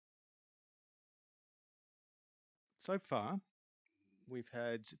So far, we've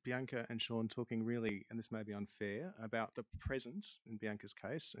had Bianca and Sean talking really, and this may be unfair, about the present, in Bianca's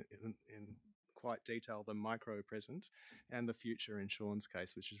case, in quite detail, the micro present, and the future in Sean's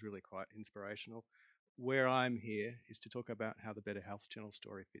case, which is really quite inspirational. Where I'm here is to talk about how the Better Health Channel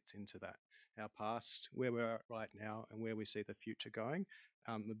story fits into that. Our past, where we're at right now, and where we see the future going.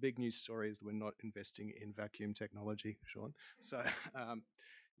 The big news story is that we're not investing in vacuum technology, Sean. So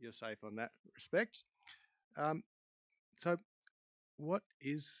you're safe on that respect. Um, so what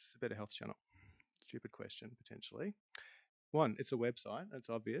is the Better Health Channel? Stupid question, potentially. One, it's a website, that's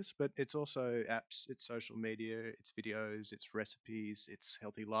obvious, but it's also apps, it's social media, it's videos, it's recipes, it's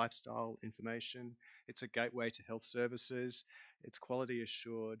healthy lifestyle information, it's a gateway to health services, it's quality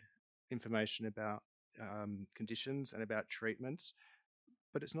assured information about conditions and about treatments.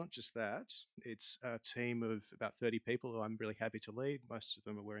 But it's not just that. It's a team of about 30 people who I'm really happy to lead. Most of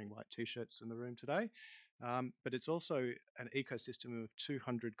them are wearing white t-shirts in the room today. But it's also an ecosystem of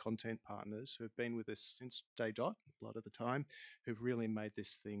 200 content partners who have been with us since day dot, a lot of the time, who've really made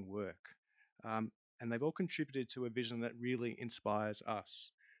this thing work. And they've all contributed to a vision that really inspires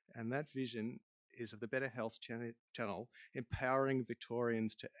us. And that vision is of the Better Health Channel empowering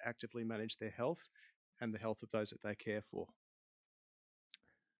Victorians to actively manage their health and the health of those that they care for.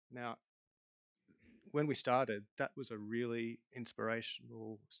 Now, when we started, that was a really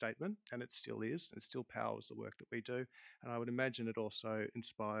inspirational statement, and it still is. It still powers the work that we do. And I would imagine it also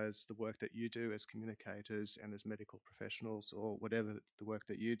inspires the work that you do as communicators and as medical professionals, or whatever the work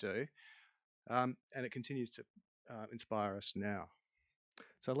that you do. And it continues to inspire us now.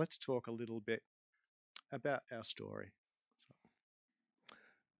 So let's talk a little bit about our story.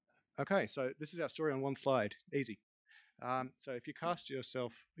 Okay, so this is our story on one slide. Easy. So if you cast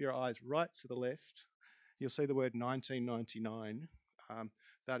your eyes right to the left, you'll see the word 1999.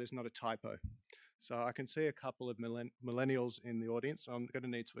 That is not a typo. So I can see a couple of millennials in the audience, so I'm going to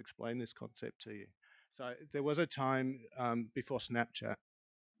need to explain this concept to you. So there was a time before Snapchat,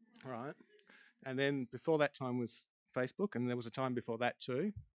 right? And then before that time was Facebook, and there was a time before that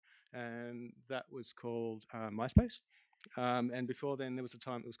too, and that was called MySpace. And before then, there was a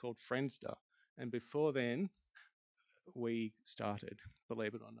time that was called Friendster. And before then, we started,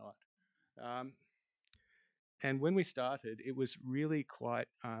 believe it or not. And when we started, it was really quite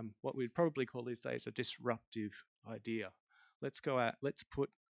what we'd probably call these days a disruptive idea. Let's go out, let's put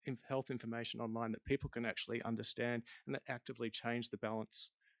health information online that people can actually understand and that actively change the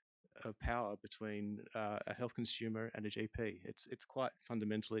balance of power between a health consumer and a GP. It's quite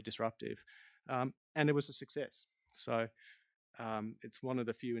fundamentally disruptive. And it was a success. So it's one of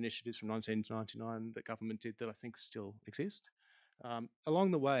the few initiatives from 1999 that government did that I think still exist.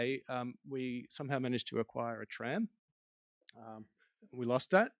 Along the way, we somehow managed to acquire a tram. We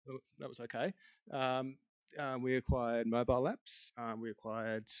lost that. That was okay. We acquired mobile apps. We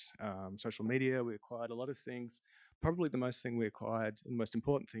acquired social media. We acquired a lot of things. Probably the most thing we acquired, the most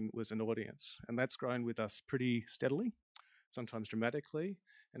important thing, was an audience. And that's grown with us pretty steadily, sometimes dramatically.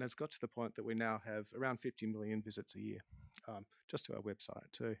 And it's got to the point that we now have around 50 million visits a year, just to our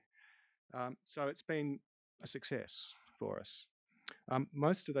website too. So it's been a success for us.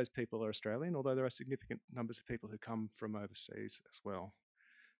 Most of those people are Australian, although there are significant numbers of people who come from overseas as well.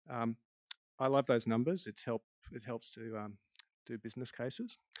 I love those numbers. It helps to do business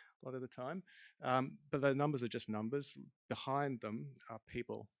cases a lot of the time. But the numbers are just numbers. Behind them are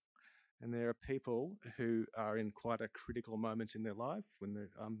people. And there are people who are in quite a critical moment in their life when they're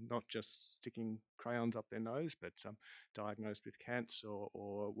not just sticking crayons up their nose, but diagnosed with cancer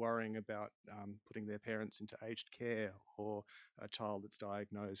or worrying about putting their parents into aged care, or a child that's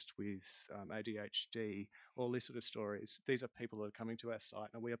diagnosed with ADHD, all these sort of stories. These are people that are coming to our site,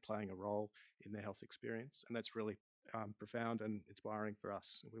 and we are playing a role in their health experience. And that's really profound and inspiring for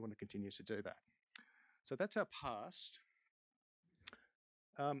us. And we want to continue to do that. So that's our past.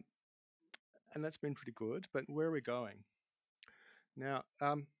 And that's been pretty good, but where are we going? Now,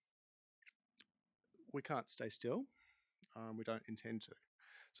 we can't stay still. We don't intend to.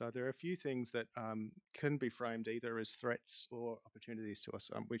 So there are a few things that can be framed either as threats or opportunities to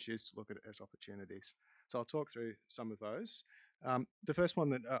us. We choose to look at it as opportunities. So I'll talk through some of those. The first one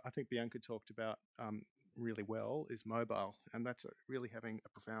that I think Bianca talked about really well is mobile, and that's really having a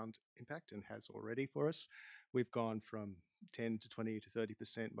profound impact and has already for us. We've gone from 10 to 20 to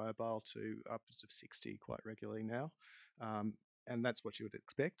 30% mobile to upwards of 60 quite regularly now, and that's what you would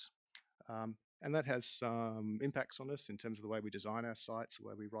expect. And that has some impacts on us in terms of the way we design our sites, the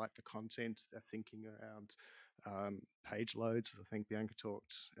way we write the content, our thinking around page loads, I think Bianca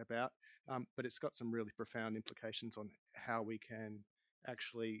talked about. But it's got some really profound implications on how we can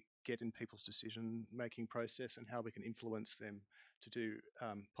actually get in people's decision-making process and how we can influence them to do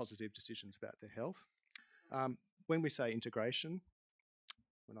positive decisions about their health. When we say integration,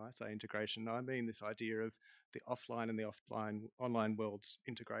 when I say integration, I mean this idea of the offline and the online worlds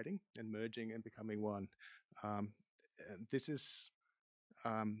integrating and merging and becoming one. This is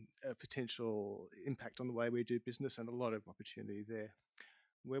a potential impact on the way we do business and a lot of opportunity there.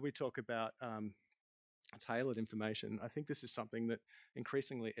 Where we talk about tailored information, I think this is something that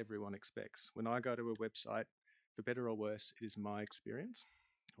increasingly everyone expects. When I go to a website, for better or worse, it is my experience.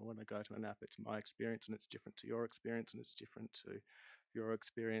 Or when I go to an app, it's my experience and it's different to your experience and it's different to your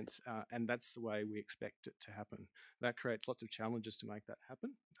experience. And that's the way we expect it to happen. That creates lots of challenges to make that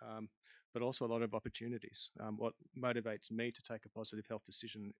happen, but also a lot of opportunities. What motivates me to take a positive health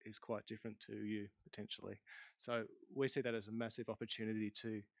decision is quite different to you, potentially. So we see that as a massive opportunity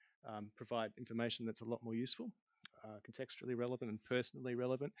to provide information that's a lot more useful, contextually relevant and personally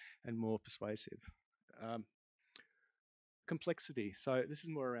relevant, and more persuasive. Complexity. So this is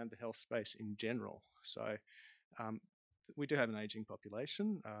more around the health space in general. So we do have an aging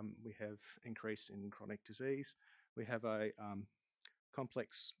population. We have increase in chronic disease. We have a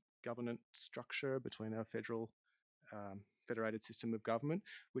complex governance structure between our federated system of government,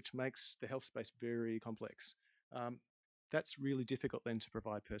 which makes the health space very complex. That's really difficult then to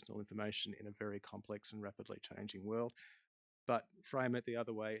provide personal information in a very complex and rapidly changing world. But frame it the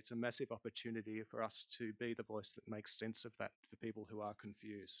other way, it's a massive opportunity for us to be the voice that makes sense of that for people who are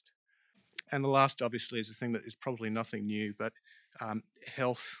confused. And the last, obviously, is a thing that is probably nothing new, but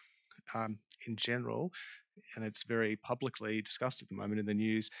health in general, and it's very publicly discussed at the moment in the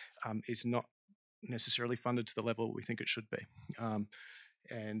news, is not necessarily funded to the level we think it should be.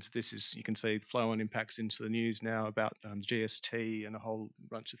 And this is, you can see flow-on impacts into the news now about GST and a whole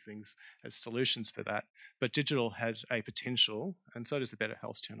bunch of things as solutions for that. But digital has a potential, and so does the Better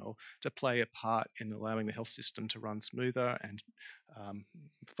Health Channel, to play a part in allowing the health system to run smoother and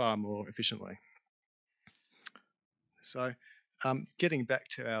far more efficiently. So getting back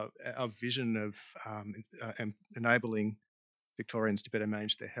to our vision of enabling Victorians to better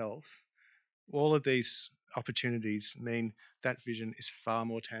manage their health, all of these opportunities mean that vision is far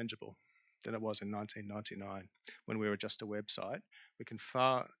more tangible than it was in 1999 when we were just a website. We can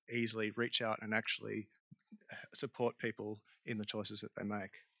far easily reach out and actually support people in the choices that they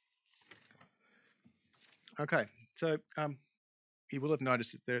make. Okay, so you will have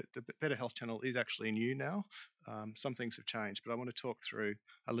noticed that the Better Health Channel is actually new now. Some things have changed, but I want to talk through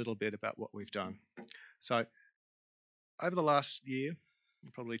a little bit about what we've done. So over the last year,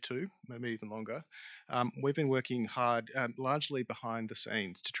 probably 2, maybe even longer, we've been working hard, largely behind the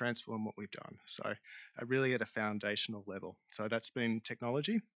scenes, to transform what we've done. So really at a foundational level. So that's been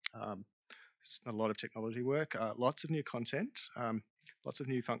technology, a lot of technology work, lots of new content, lots of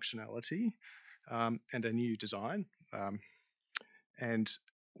new functionality, and a new design. And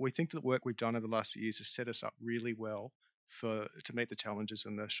we think that the work we've done over the last few years has set us up really well to meet the challenges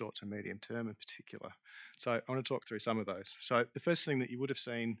in the short to medium term in particular. So I want to talk through some of those. So the first thing that you would have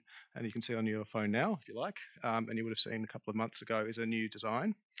seen, and you can see on your phone now if you like, and you would have seen a couple of months ago, is a new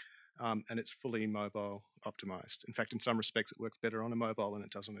design, and it's fully mobile optimized. In fact, in some respects, it works better on a mobile than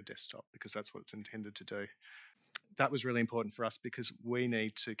it does on a desktop because that's what it's intended to do. That was really important for us because we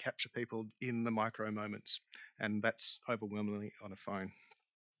need to capture people in the micro moments, and that's overwhelmingly on a phone.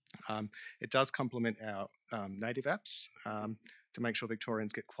 It does complement our native apps to make sure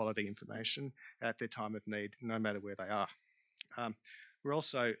Victorians get quality information at their time of need, no matter where they are. We're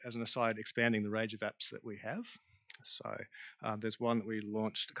also, as an aside, expanding the range of apps that we have. So there's one that we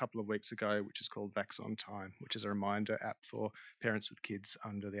launched a couple of weeks ago, which is called Vax on Time, which is a reminder app for parents with kids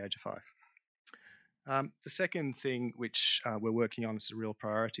under the age of 5. The second thing which we're working on as a real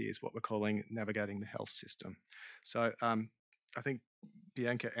priority is what we're calling navigating the health system. So I think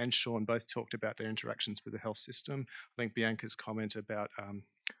Bianca and Sean both talked about their interactions with the health system. I think Bianca's comment about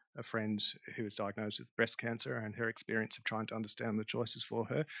a friend who was diagnosed with breast cancer and her experience of trying to understand the choices for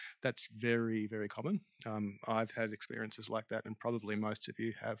her, that's very, very common. I've had experiences like that, and probably most of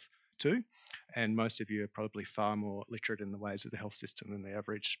you have too. And most of you are probably far more literate in the ways of the health system than the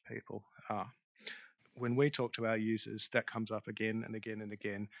average people are. When we talk to our users, that comes up again and again and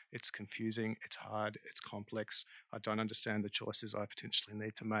again. It's confusing, it's hard, it's complex. I don't understand the choices I potentially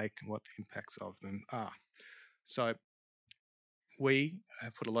need to make and what the impacts of them are. So we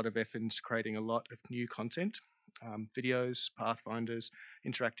have put a lot of effort into creating a lot of new content, videos, pathfinders,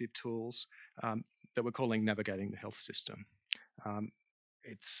 interactive tools that we're calling Navigating the Health System.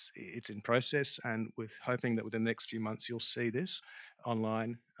 It's in process, and we're hoping that within the next few months you'll see this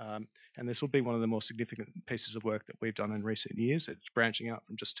online. And this will be one of the more significant pieces of work that we've done in recent years. It's branching out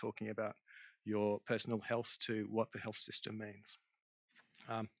from just talking about your personal health to what the health system means.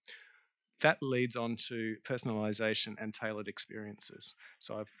 That leads on to personalisation and tailored experiences.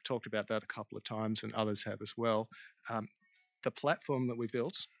 So I've talked about that a couple of times, and others have as well. The platform that we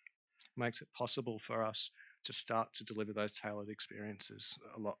built makes it possible for us to start to deliver those tailored experiences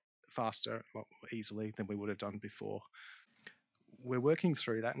a lot faster, a lot more easily than we would have done before. We're working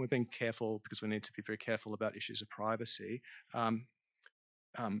through that, and we're being careful because we need to be very careful about issues of privacy.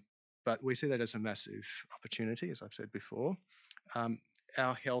 But we see that as a massive opportunity, as I've said before.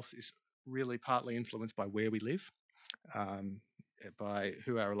 Our health is really partly influenced by where we live, by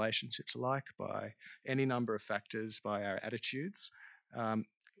who our relationships are like, by any number of factors, by our attitudes.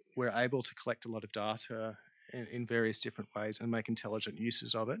 We're able to collect a lot of data in various different ways and make intelligent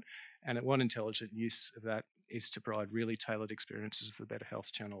uses of it. And one intelligent use of that is to provide really tailored experiences of the Better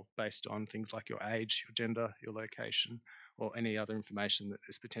Health channel based on things like your age, your gender, your location, or any other information that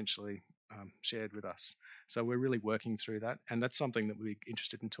is potentially shared with us. So we're really working through that, and that's something that we're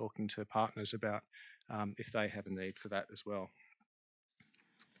interested in talking to partners about if they have a need for that as well.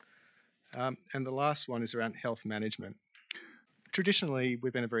 And the last one is around health management. Traditionally,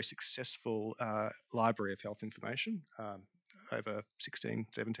 we've been a very successful library of health information over 16,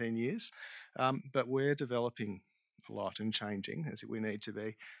 17 years, but we're developing a lot and changing as we need to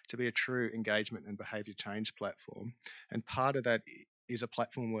be a true engagement and behaviour change platform. And part of that is a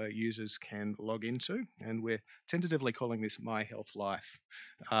platform where users can log into, and we're tentatively calling this My Health Life.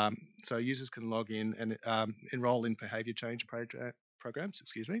 So users can log in and enrol in behaviour change programs,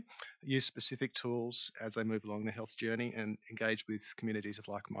 use specific tools as they move along their health journey and engage with communities of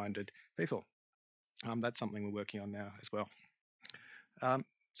like-minded people. That's something we're working on now as well.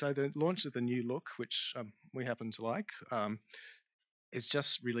 So the launch of the new look, which we happen to like, is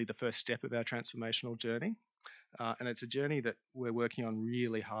just really the first step of our transformational journey. And it's a journey that we're working on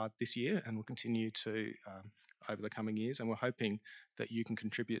really hard this year and will continue to over the coming years, and we're hoping that you can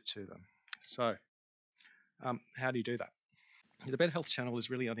contribute to them. So how do you do that? The Better Health channel is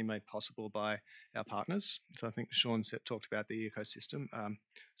really only made possible by our partners. So I think Sean talked about the ecosystem.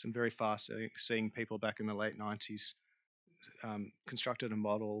 Some very fast-seeing people back in the late 90s constructed a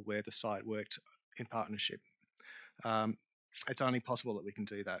model where the site worked in partnership. It's only possible that we can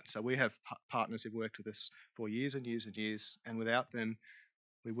do that. So we have partners who've worked with us for years and years and years, and without them,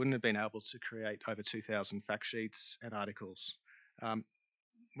 we wouldn't have been able to create over 2,000 fact sheets and articles.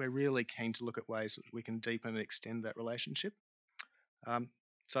 We're really keen to look at ways that we can deepen and extend that relationship.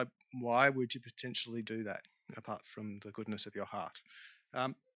 So why would you potentially do that, apart from the goodness of your heart?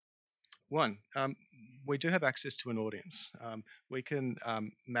 One, we do have access to an audience. We can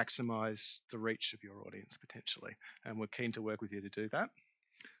maximise the reach of your audience potentially, and we're keen to work with you to do that.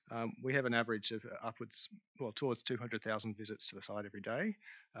 We have an average of towards 200,000 visits to the site every day,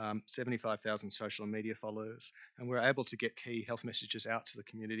 75,000 social media followers, and we're able to get key health messages out to the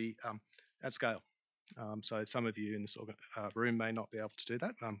community at scale. So some of you in this room may not be able to do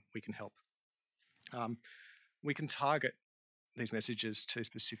that. We can help. We can target these messages to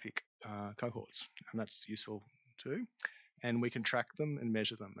specific cohorts, and that's useful too. And we can track them and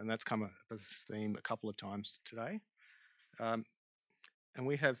measure them, and that's come up as a theme a couple of times today. And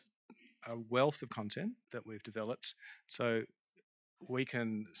we have a wealth of content that we've developed, so we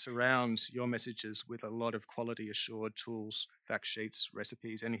can surround your messages with a lot of quality assured tools, fact sheets,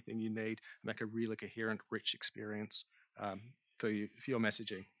 recipes, anything you need, make a really coherent, rich experience for your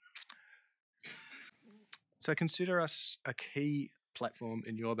messaging. So consider us a key platform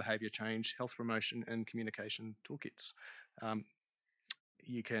in your behaviour change, health promotion and communication toolkits.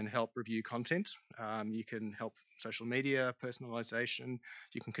 You can help review content, you can help social media, personalisation,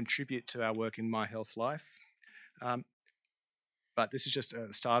 you can contribute to our work in My Health Life. But this is just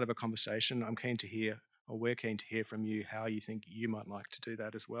the start of a conversation. I'm keen to hear, or we're keen to hear from you how you think you might like to do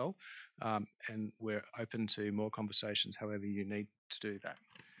that as well. And we're open to more conversations however you need to do that.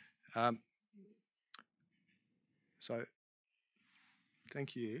 So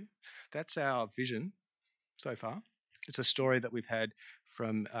thank you. That's our vision so far. It's a story that we've had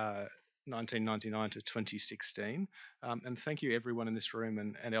from 1999 to 2016. And thank you everyone in this room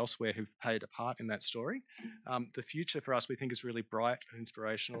and elsewhere who've played a part in that story. The future for us, we think, is really bright and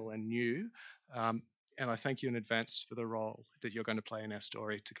inspirational and new. And I thank you in advance for the role that you're going to play in our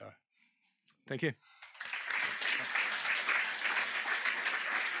story to go. Thank you.